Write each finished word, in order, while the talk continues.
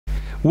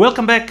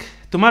Welcome back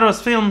to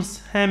MAURO'S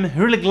Films. I'm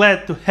really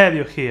glad to have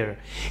you here.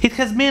 It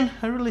has been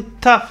a really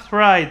tough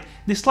ride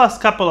this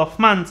last couple of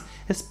months,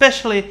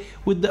 especially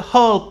with the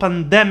whole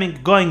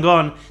pandemic going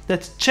on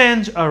that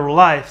changed our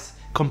lives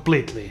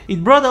completely.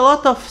 It brought a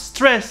lot of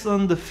stress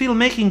on the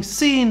filmmaking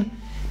scene,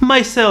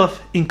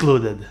 myself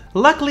included.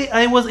 Luckily,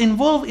 I was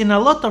involved in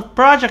a lot of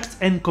projects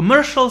and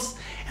commercials,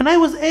 and I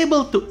was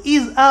able to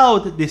ease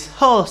out this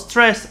whole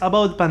stress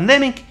about the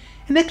pandemic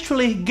and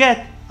actually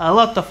get a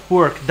lot of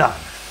work done.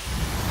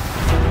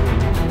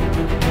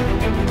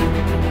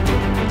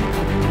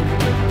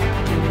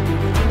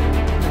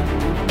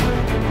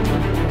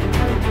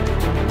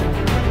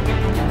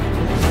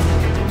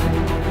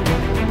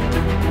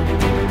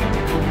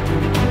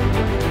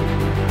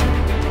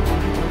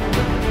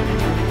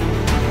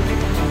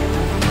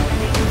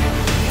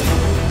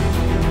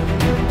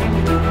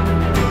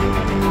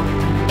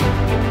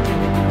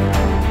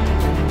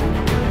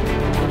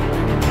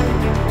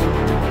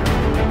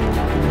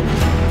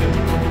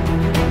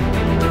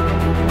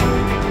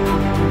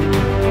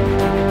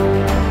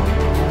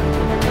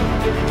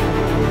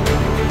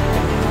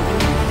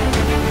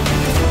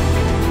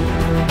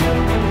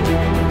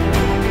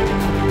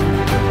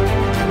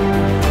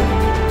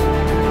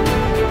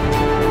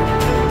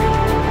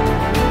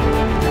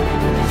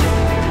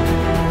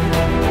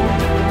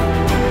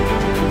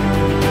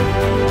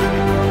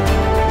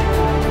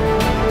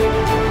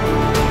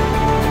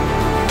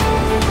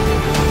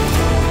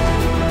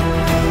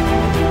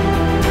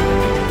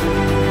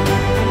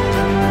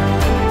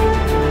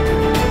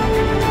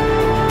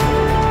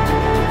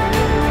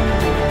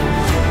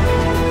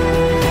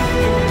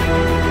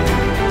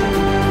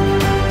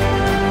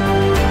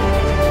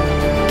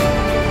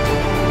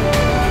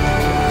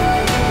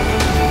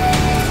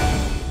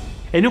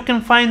 And you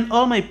can find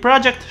all my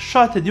projects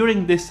shot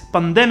during this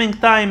pandemic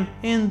time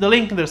in the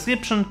link in the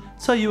description,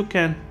 so you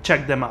can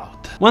check them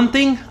out. One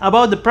thing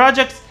about the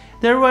projects,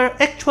 they were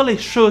actually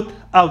shot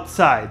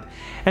outside.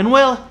 And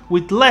well,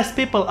 with less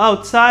people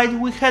outside,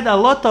 we had a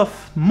lot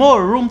of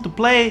more room to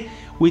play,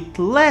 with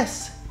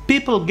less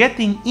people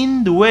getting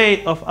in the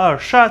way of our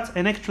shots,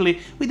 and actually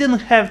we didn't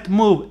have to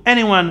move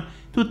anyone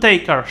to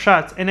take our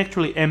shots and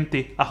actually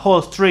empty a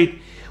whole street.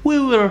 We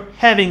were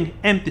having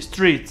empty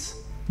streets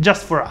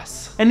just for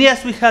us. And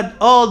yes, we had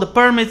all the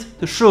permits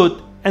to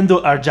shoot and do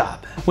our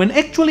job. When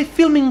actually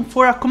filming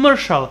for a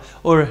commercial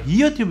or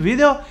YouTube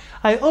video,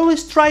 I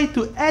always try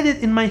to edit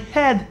in my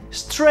head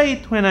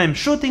straight when I'm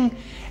shooting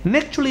and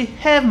actually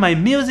have my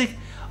music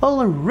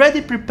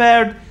already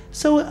prepared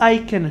so I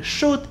can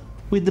shoot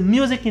with the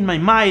music in my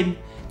mind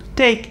to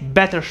take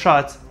better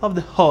shots of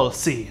the whole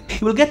scene.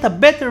 You will get a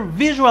better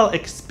visual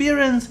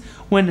experience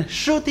when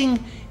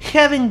shooting,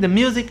 having the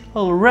music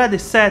already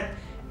set.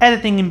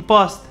 Editing in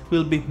post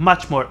will be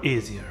much more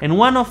easier. And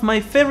one of my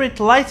favorite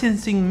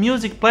licensing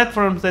music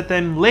platforms that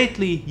I'm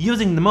lately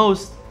using the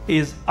most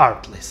is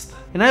Artlist.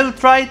 And I will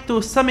try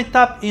to sum it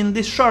up in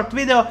this short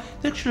video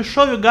to actually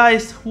show you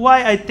guys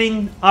why I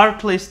think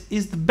Artlist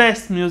is the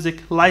best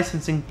music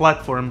licensing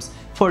platforms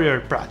for your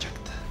project.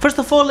 First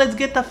of all, let's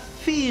get a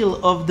feel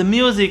of the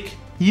music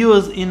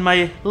used in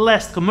my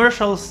last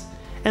commercials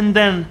and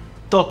then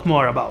talk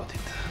more about it.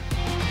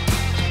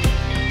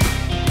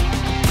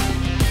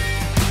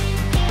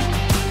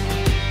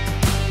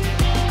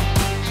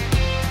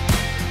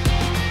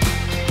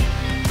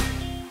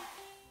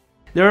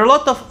 There are a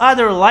lot of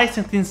other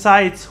licensing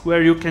sites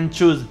where you can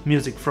choose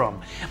music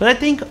from, but I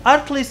think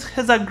Artlist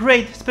has a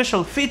great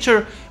special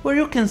feature where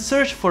you can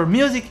search for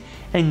music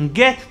and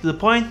get to the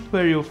point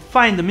where you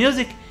find the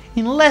music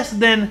in less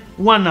than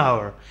 1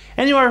 hour.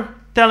 And you are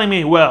telling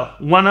me, well,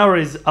 1 hour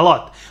is a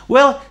lot.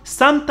 Well,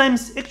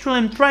 sometimes actually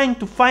I'm trying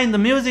to find the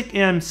music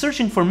and I'm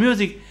searching for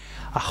music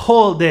a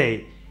whole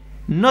day,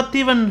 not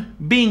even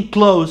being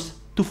close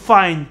to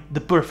find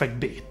the perfect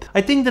beat.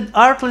 I think that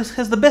Artlist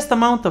has the best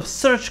amount of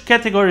search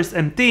categories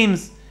and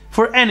themes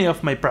for any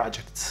of my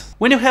projects.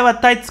 When you have a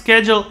tight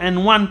schedule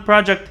and one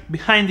project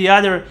behind the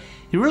other,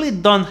 you really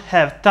don't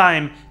have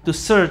time to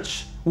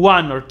search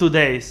 1 or 2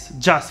 days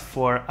just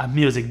for a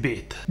music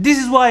beat. This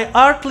is why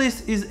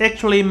Artlist is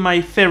actually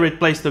my favorite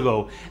place to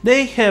go.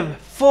 They have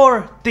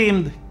 4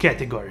 themed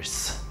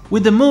categories,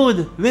 with the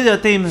mood, video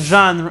theme,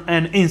 genre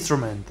and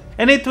instrument.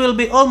 And it will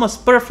be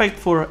almost perfect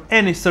for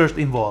any search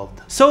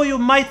involved. So you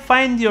might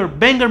find your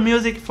banger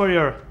music for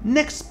your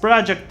next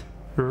project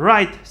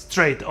right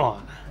straight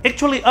on.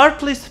 Actually,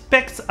 Artlist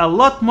packs a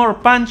lot more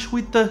punch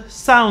with the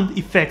sound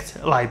effects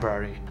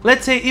library.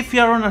 Let's say if you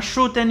are on a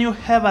shoot and you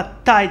have a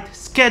tight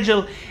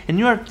schedule and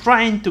you are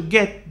trying to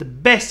get the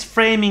best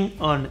framing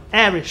on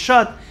every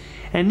shot,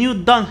 and you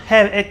don't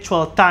have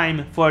actual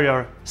time for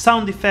your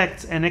sound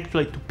effects and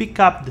actually to pick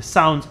up the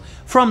sounds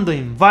from the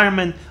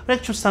environment, or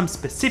actually some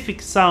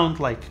specific sound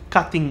like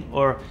cutting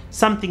or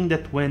something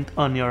that went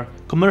on your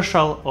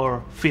commercial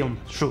or film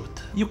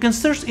shoot. You can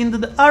search into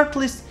the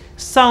Artlist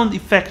sound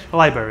effect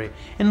library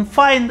and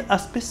find a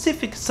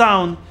specific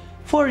sound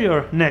for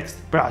your next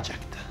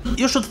project.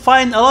 You should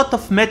find a lot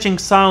of matching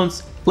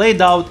sounds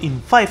laid out in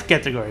 5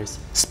 categories: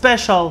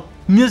 special,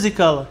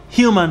 musical,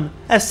 human,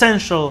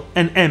 essential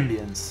and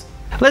ambience.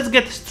 Let's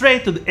get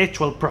straight to the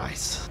actual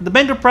price. The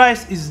BANGER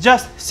price is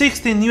just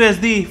 16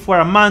 USD for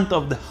a month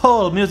of the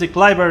whole music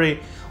library,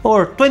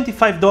 or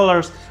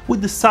 $25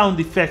 with the sound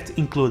effects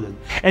included.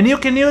 And you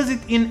can use it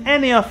in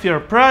any of your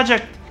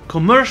project,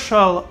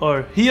 commercial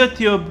or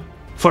YouTube,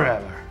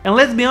 forever. And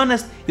let's be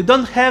honest, you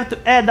don't have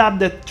to add up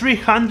that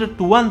 $300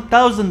 to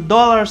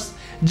 $1,000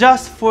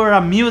 just for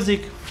a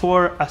music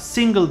for a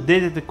single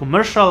dedicated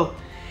commercial.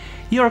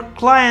 Your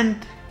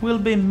client will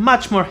be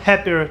much more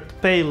happier to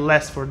pay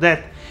less for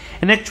that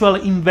and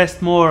actually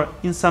invest more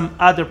in some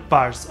other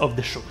parts of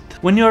the shoot.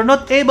 When you're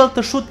not able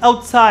to shoot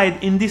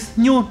outside in this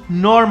new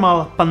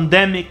normal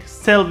pandemic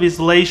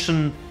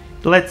self-isolation,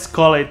 let's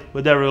call it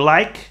whatever you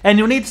like, and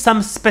you need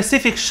some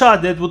specific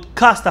shot that would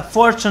cost a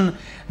fortune,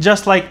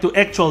 just like to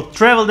actual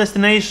travel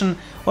destination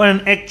or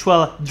an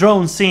actual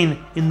drone scene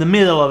in the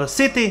middle of a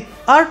city,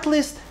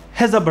 Artlist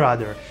has a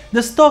brother,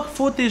 the stock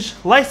footage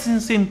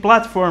licensing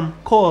platform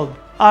called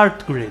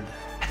Artgrid.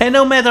 And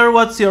no matter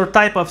what's your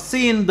type of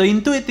scene, the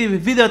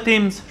intuitive video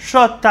teams,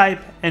 shot type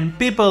and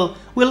people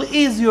will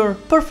ease your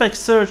perfect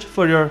search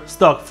for your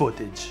stock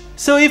footage.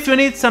 So if you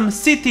need some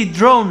city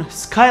drone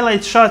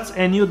skylight shots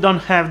and you don't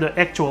have the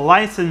actual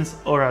license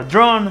or a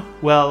drone,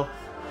 well,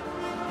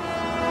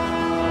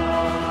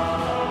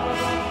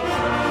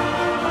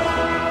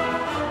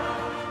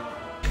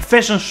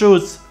 fashion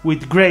shoots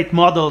with great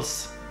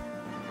models,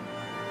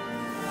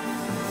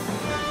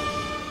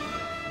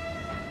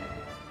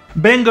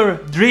 banger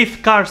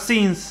drift car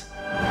scenes,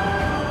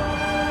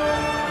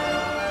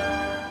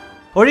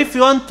 or if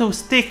you want to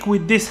stick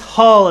with this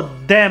whole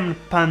damn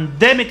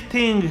pandemic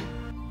thing,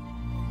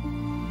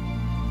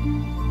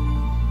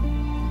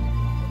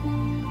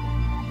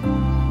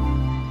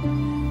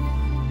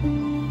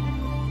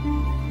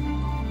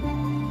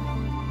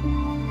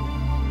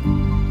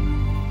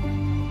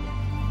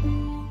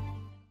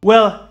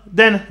 well,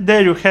 then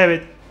there you have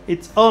it.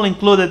 It's all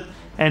included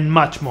and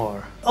much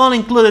more. All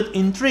included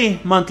in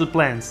 3 monthly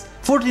plans.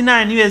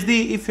 49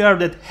 USD if you are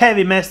that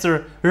heavy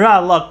master raw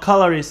log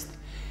colorist,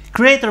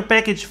 creator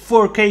package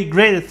 4K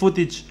graded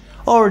footage,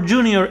 or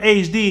junior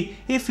HD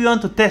if you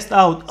want to test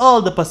out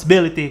all the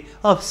possibility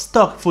of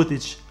stock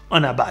footage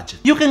on a budget.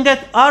 You can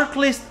get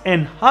Artlist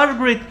and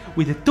Artgrid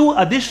with 2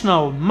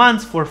 additional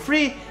months for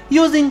free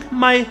using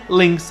my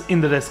links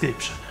in the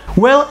description.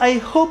 Well, I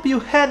hope you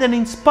had an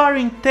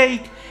inspiring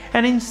take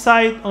and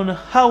insight on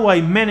how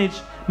I manage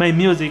my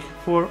music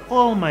for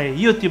all my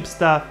YouTube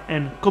stuff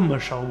and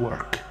commercial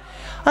work.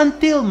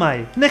 Until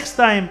my next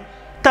time,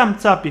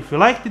 thumbs up if you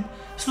liked it,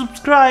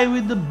 subscribe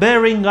with the bell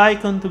ring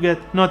icon to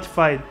get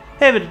notified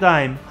every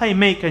time I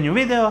make a new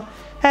video,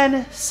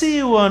 and see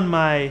you on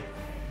my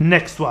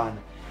next one.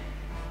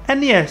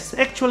 And yes,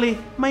 actually,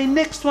 my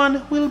next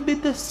one will be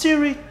the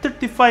series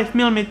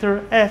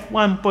 35mm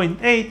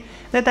f1.8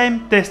 that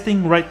I'm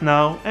testing right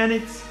now, and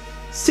it's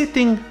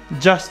sitting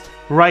just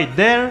right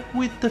there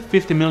with the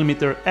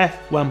 50mm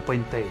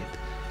f1.8.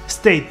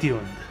 Stay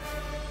tuned.